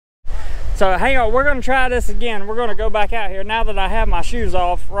So hang on, we're gonna try this again. We're gonna go back out here. Now that I have my shoes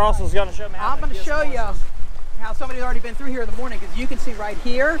off, Ross is gonna show me how I'm gonna show you how somebody's already been through here in the morning, because you can see right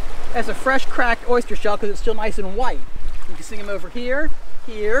here, that's a fresh cracked oyster shell because it's still nice and white. You can see them over here,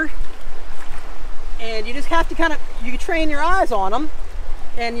 here, and you just have to kind of, you can train your eyes on them,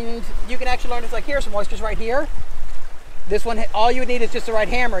 and you can actually learn. It's like, here's some oysters right here. This one, all you would need is just the right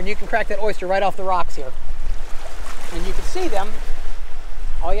hammer, and you can crack that oyster right off the rocks here. And you can see them.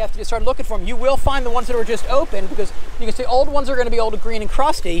 All you have to do is start looking for them. You will find the ones that are just open, because you can see old ones are going to be old and green and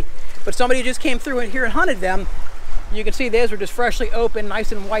crusty, but somebody just came through here and hunted them. You can see those were just freshly open,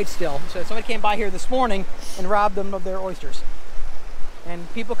 nice and white still. So somebody came by here this morning and robbed them of their oysters.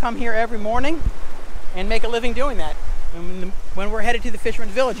 And people come here every morning and make a living doing that. And when we're headed to the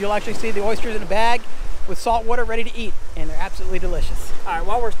Fisherman's Village, you'll actually see the oysters in a bag with salt water ready to eat, and they're absolutely delicious. All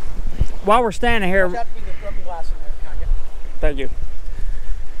right, while we're standing here, thank you.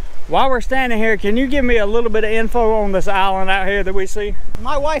 While we're standing here, can you give me a little bit of info on this island out here that we see?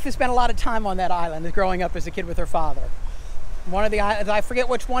 My wife has spent a lot of time on that island growing up as a kid with her father. One of the islands, I forget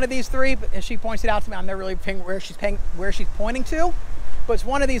which one of these three, but as she points it out to me, I'm never really where she's pointing to. But it's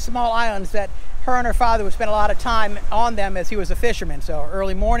one of these small islands that her and her father would spend a lot of time on them as he was a fisherman. So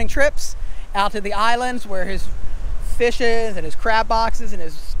early morning trips out to the islands where his fishes and his crab boxes and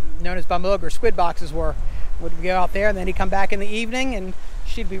his known as bamug or squid boxes would go out there, and then he'd come back in the evening and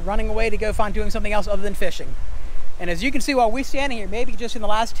she'd be running away to go find doing something else other than fishing. And as you can see while we're standing here, maybe just in the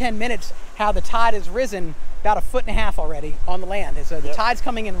last 10 minutes, how the tide has risen about 1.5 feet already on the land. And so the tide's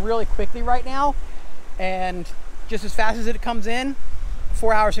coming in really quickly right now, and just as fast as it comes in,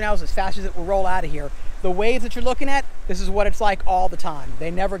 4 hours from now is as fast as it will roll out of here. The waves that you're looking at, this is what it's like all the time.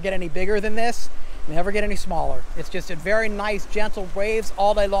 They never get any bigger than this, never get any smaller. It's just a very nice, gentle waves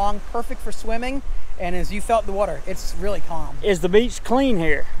all day long, perfect for swimming. And as you felt the water, it's really calm. Is the beach clean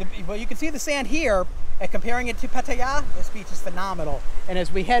here? Well, you can see the sand here, and comparing it to Pattaya, this beach is phenomenal. And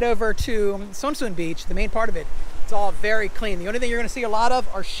as we head over to Suan Beach, the main part of it, it's all very clean. The only thing you're gonna see a lot of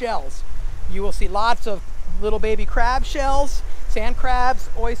are shells. You will see lots of little baby crab shells, sand crabs,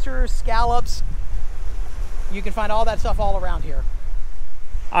 oysters, scallops. You can find all that stuff all around here.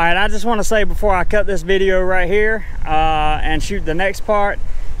 All right, I just want to say before I cut this video right here and shoot the next part,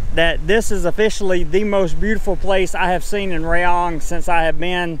 that this is officially the most beautiful place I have seen in Rayong since I have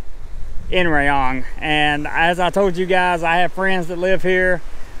been in Rayong. And as I told you guys, I have friends that live here.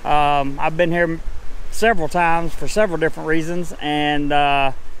 I've been here several times for several different reasons, and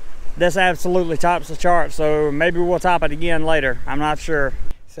this absolutely tops the chart. So maybe we'll top it again later. I'm not sure.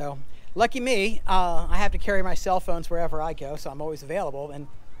 So lucky me, I have to carry my cell phones wherever I go, so I'm always available. And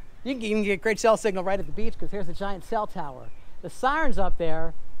you can even get great cell signal right at the beach, because here's a giant cell tower. The sirens up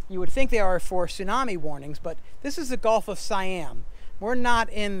there, you would think they are for tsunami warnings, but this is the Gulf of Siam. We're not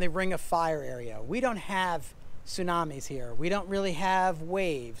in the Ring of Fire area. We don't have tsunamis here. We don't really have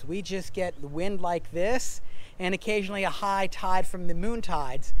waves. We just get the wind like this, and occasionally a high tide from the moon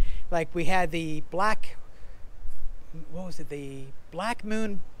tides. Like we had the black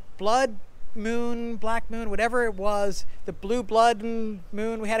moon, whatever it was, the blue blood moon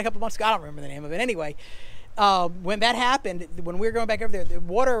we had a couple months ago. I don't remember the name of it. Anyway, when that happened, when we were going back over there, the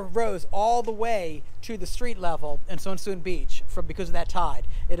water rose all the way to the street level in Suan Beach because of that tide.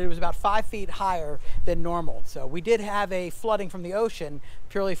 It was about 5 feet higher than normal. So we did have a flooding from the ocean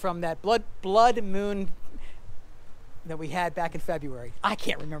purely from that blood moon that we had back in February. I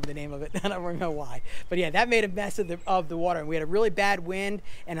can't remember the name of it. I don't know why. But yeah, that made a mess of the water. And we had a really bad wind.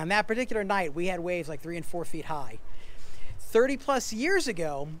 And on that particular night, we had waves like 3 and 4 feet high. 30 plus years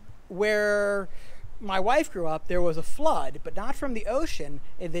ago, where my wife grew up, there was a flood, but not from the ocean.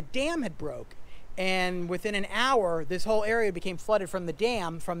 The dam had broke. And within an hour, this whole area became flooded from the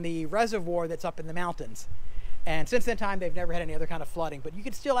dam, from the reservoir that's up in the mountains. And since that time, they've never had any other kind of flooding. But you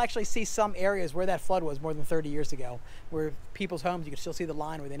can still actually see some areas where that flood was more than 30 years ago, where people's homes, you can still see the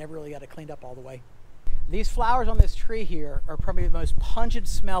line where they never really got it cleaned up all the way. These flowers on this tree here are probably the most pungent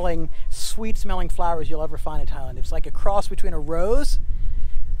smelling, sweet smelling flowers you'll ever find in Thailand. It's like a cross between a rose,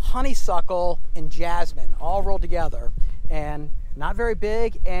 honeysuckle, and jasmine, all rolled together. And not very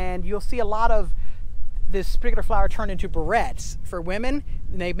big, and you'll see a lot of this particular flower turn into barrettes for women,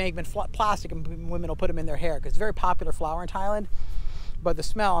 and they make them in plastic, and women will put them in their hair, because it's a very popular flower in Thailand. But the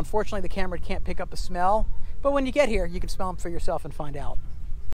smell, unfortunately the camera can't pick up the smell, but when you get here you can smell them for yourself and find out.